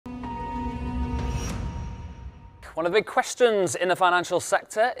One of the big questions in the financial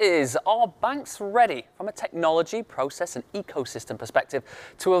sector is, are banks ready from a technology, process and ecosystem perspective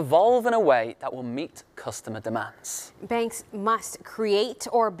to evolve in a way that will meet customer demands? Banks must create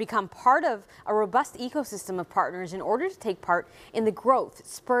or become part of a robust ecosystem of partners in order to take part in the growth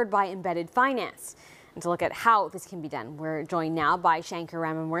spurred by embedded finance. And to look at how this can be done, we're joined now by Shanker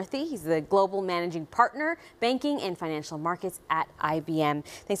Ramamurthy. He's the Global Managing Partner, Banking and Financial Markets at IBM.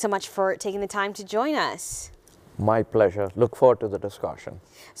 Thanks so much for taking the time to join us. My pleasure. Look forward to the discussion.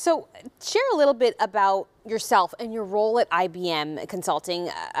 So share a little bit about yourself and your role at IBM Consulting,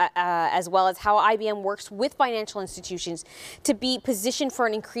 as well as how IBM works with financial institutions to be positioned for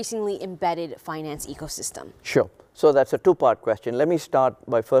an increasingly embedded finance ecosystem. Sure. So that's a two-part question. Let me start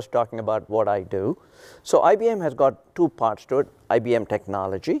by first talking about what I do. So IBM has got two parts to it. IBM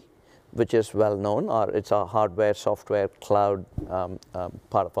Technology, which is well known, or it's our hardware, software, cloud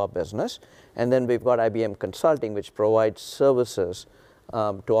part of our business. And then we've got IBM Consulting, which provides services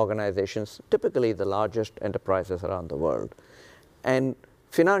to organizations, typically the largest enterprises around the world. And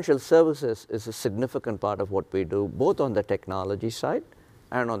financial services is a significant part of what we do, both on the technology side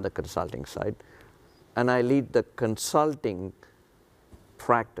and on the consulting side. And I lead the consulting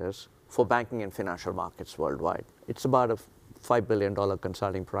practice for banking and financial markets worldwide. It's about a $5 billion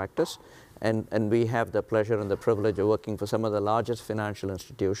consulting practice, and we have the pleasure and the privilege of working for some of the largest financial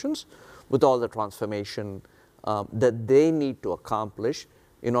institutions with all the transformation that they need to accomplish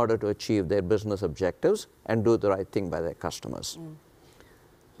in order to achieve their business objectives and do the right thing by their customers.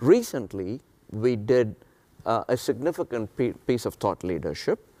 Recently, we did a significant piece of thought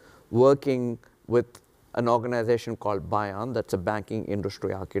leadership working with an organization called BION, that's a Banking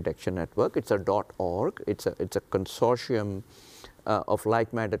Industry Architecture Network. It's a .org. It's a consortium of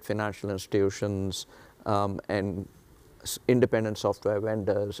like-minded financial institutions and independent software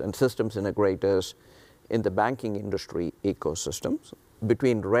vendors and systems integrators in the banking industry ecosystems.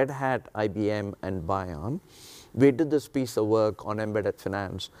 Between Red Hat, IBM, and BION, we did this piece of work on embedded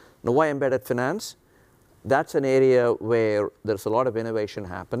finance. Now, why embedded finance? That's an area where there's a lot of innovation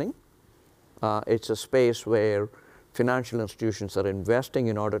happening. It's a space where financial institutions are investing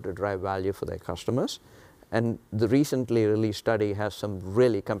in order to drive value for their customers. And the recently released study has some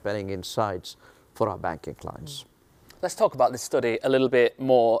really compelling insights for our banking clients. Let's talk about this study a little bit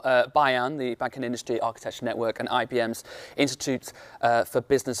more. BION, the Banking Industry Architecture Network, and IBM's Institute for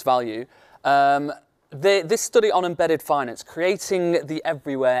Business Value. This study on embedded finance, creating the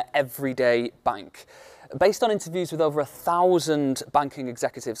everywhere, everyday bank. Based on interviews with over 1,000 banking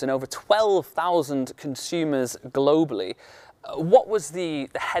executives and over 12,000 consumers globally, what was the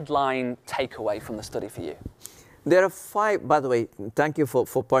headline takeaway from the study for you? There are five, by the way, thank you for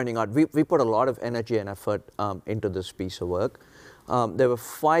pointing out, we put a lot of energy and effort into this piece of work. There were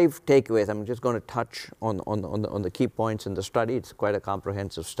five takeaways. I'm just going to touch on the key points in the study. It's quite a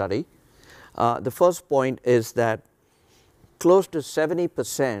comprehensive study. The first point is that close to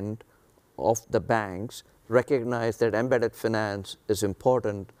 70% of the banks recognize that embedded finance is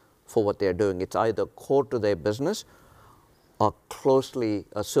important for what they're doing. It's either core to their business or closely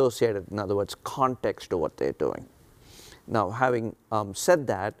associated, in other words, context to what they're doing. Now, having said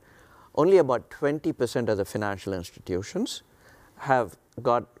that, only about 20% of the financial institutions have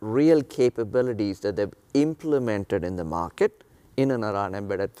got real capabilities that they've implemented in the market in and around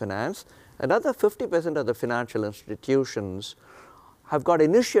embedded finance. Another 50% of the financial institutions have got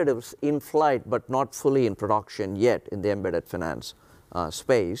initiatives in flight but not fully in production yet in the embedded finance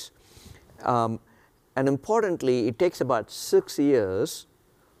space. And importantly, it takes about 6 years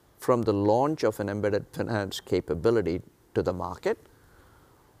from the launch of an embedded finance capability to the market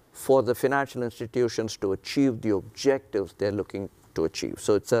for the financial institutions to achieve the objectives they're looking to achieve.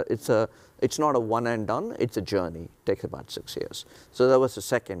 So it's not a one and done, it's a journey. It takes about 6 years. So that was the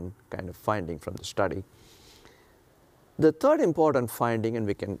second kind of finding from the study. The third important finding, and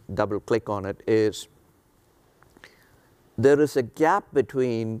we can double click on it, is there is a gap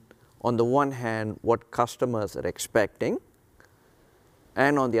between, on the one hand, what customers are expecting,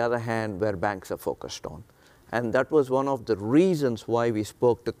 and on the other hand, where banks are focused on. And that was one of the reasons why we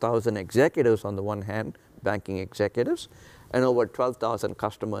spoke to 1,000 executives on the one hand, banking executives, and over 12,000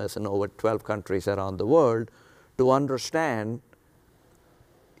 customers in over 12 countries around the world to understand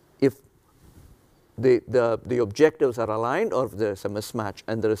if the objectives are aligned or if there's a mismatch.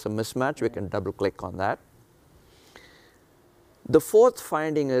 And there is a mismatch, we can double click on that. The fourth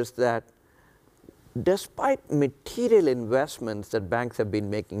finding is that despite material investments that banks have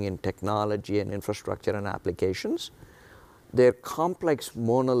been making in technology and infrastructure and applications, their complex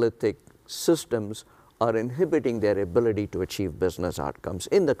monolithic systems are inhibiting their ability to achieve business outcomes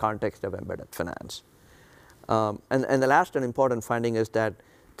in the context of embedded finance. And the last and important finding is that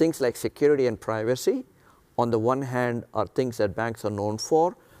things like security and privacy, on the one hand, are things that banks are known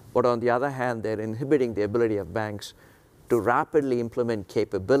for, but on the other hand, they're inhibiting the ability of banks to rapidly implement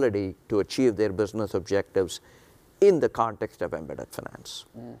capability to achieve their business objectives in the context of embedded finance.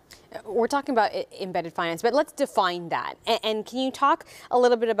 We're talking about embedded finance, but let's define that. And can you talk a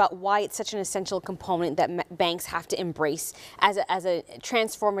little bit about why it's such an essential component that banks have to embrace as a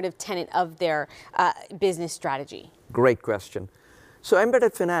transformative tenet of their business strategy? Great question. So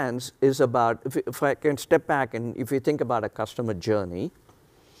embedded finance is about, if I can step back and if you think about a customer journey,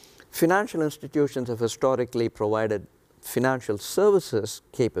 financial institutions have historically provided financial services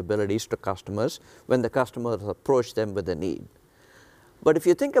capabilities to customers when the customers approach them with a need. But if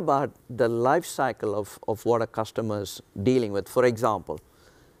you think about the life cycle of what a customer is dealing with, for example,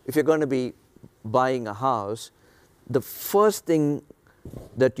 if you're going to be buying a house, the first thing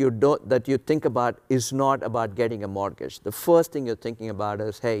that you think about is not about getting a mortgage. The first thing you're thinking about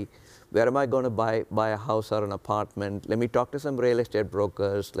is, hey, where am I going to buy a house or an apartment? Let me talk to some real estate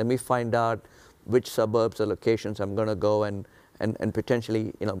brokers. Let me find out which suburbs or locations I'm going to go and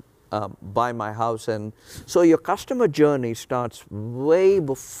potentially, buy my house in. So your customer journey starts way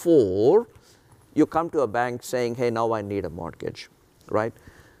before you come to a bank saying, hey, now I need a mortgage, right?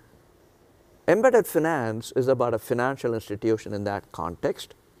 Embedded finance is about a financial institution in that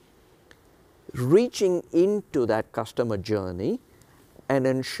context, reaching into that customer journey and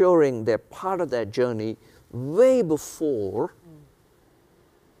ensuring they're part of that journey way before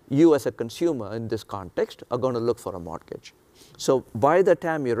you as a consumer in this context are going to look for a mortgage. So by the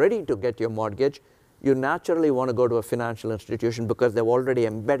time you're ready to get your mortgage, you naturally want to go to a financial institution because they've already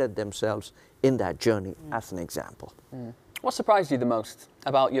embedded themselves in that journey, as an example. What surprised you the most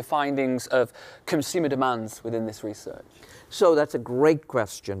about your findings of consumer demands within this research? So that's a great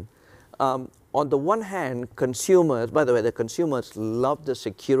question. On the one hand, consumers, by the way, the consumers love the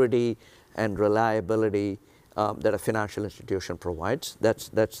security and reliability that a financial institution provides.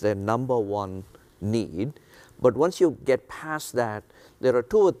 That's their number one need. But once you get past that, there are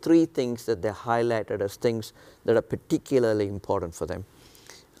 2 or 3 things that they highlighted as things that are particularly important for them.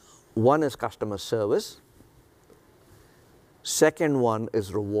 One is customer service. Second one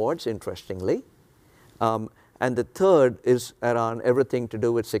is rewards, interestingly. And the third is around everything to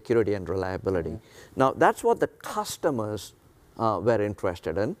do with security and reliability. Now, that's what the customers were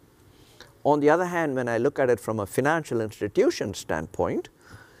interested in. On the other hand, when I look at it from a financial institution standpoint,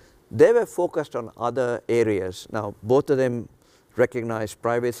 they were focused on other areas. Now, both of them recognize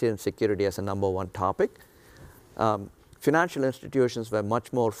privacy and security as a number one topic. Financial institutions were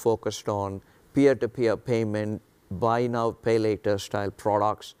much more focused on peer-to-peer payment, buy now, pay later style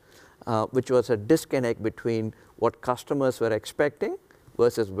products, which was a disconnect between what customers were expecting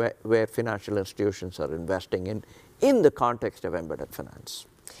versus where financial institutions are investing in the context of embedded finance.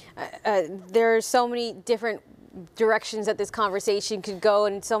 There are so many different directions that this conversation could go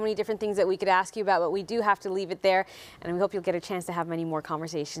and so many different things that we could ask you about, but we do have to leave it there, and we hope you'll get a chance to have many more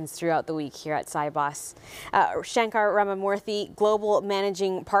conversations throughout the week here at Sibos. Shanker Ramamurthy, Global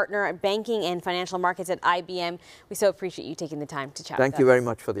Managing Partner at Banking and Financial Markets at IBM. We so appreciate you taking the time to chat with us. Thank you very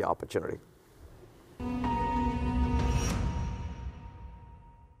much for the opportunity.